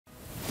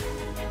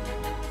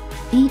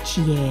Each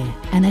year,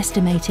 an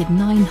estimated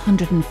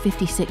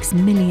 956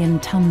 million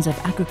tonnes of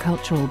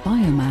agricultural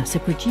biomass are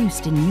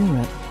produced in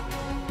Europe.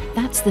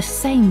 That's the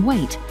same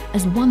weight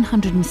as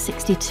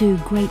 162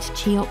 Great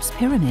Cheops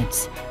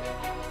pyramids.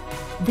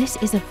 This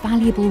is a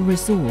valuable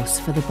resource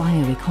for the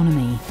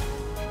bioeconomy.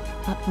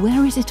 But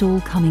where is it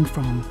all coming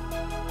from?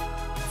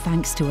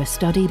 Thanks to a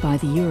study by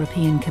the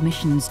European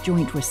Commission's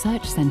Joint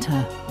Research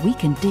Centre, we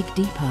can dig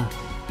deeper.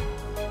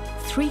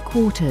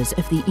 3/4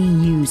 of the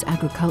EU's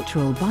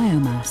agricultural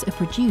biomass are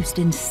produced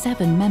in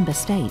 7 member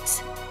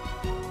states.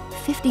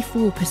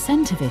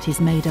 54% of it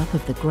is made up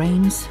of the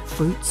grains,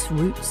 fruits,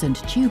 roots and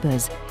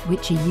tubers,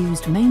 which are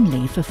used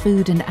mainly for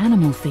food and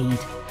animal feed.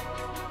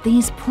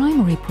 These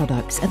primary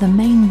products are the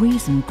main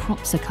reason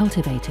crops are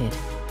cultivated.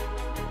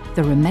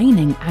 The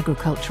remaining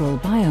agricultural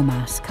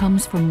biomass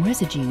comes from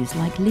residues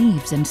like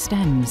leaves and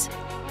stems.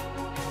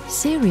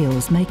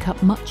 Cereals make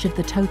up much of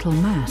the total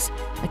mass,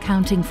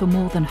 accounting for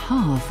more than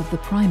half of the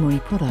primary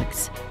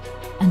products,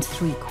 and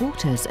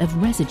 3/4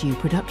 of residue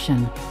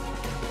production.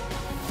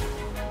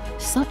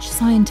 Such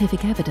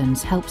scientific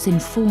evidence helps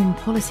inform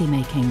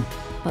policymaking,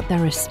 but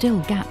there are still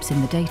gaps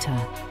in the data.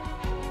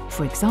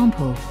 For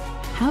example,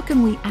 how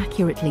can we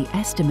accurately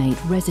estimate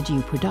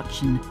residue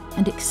production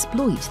and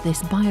exploit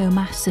this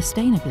biomass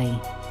sustainably?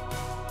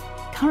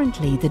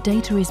 Currently, the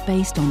data is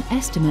based on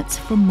estimates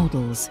from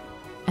models,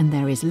 and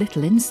there is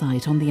little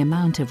insight on the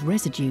amount of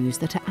residues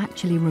that are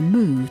actually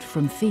removed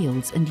from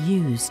fields and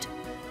used.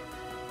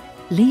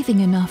 Leaving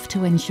enough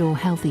to ensure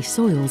healthy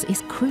soils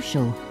is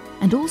crucial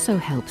and also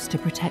helps to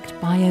protect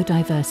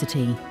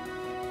biodiversity.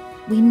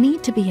 We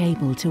need to be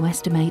able to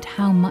estimate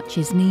how much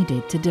is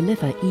needed to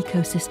deliver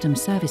ecosystem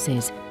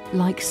services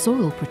like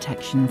soil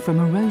protection from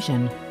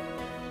erosion,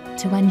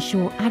 to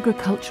ensure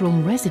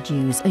agricultural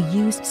residues are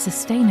used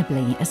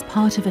sustainably as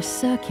part of a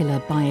circular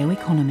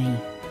bioeconomy.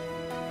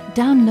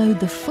 Download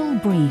the full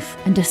brief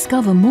and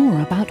discover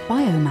more about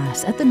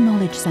biomass at the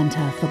Knowledge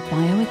Centre for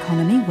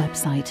Bioeconomy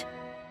website.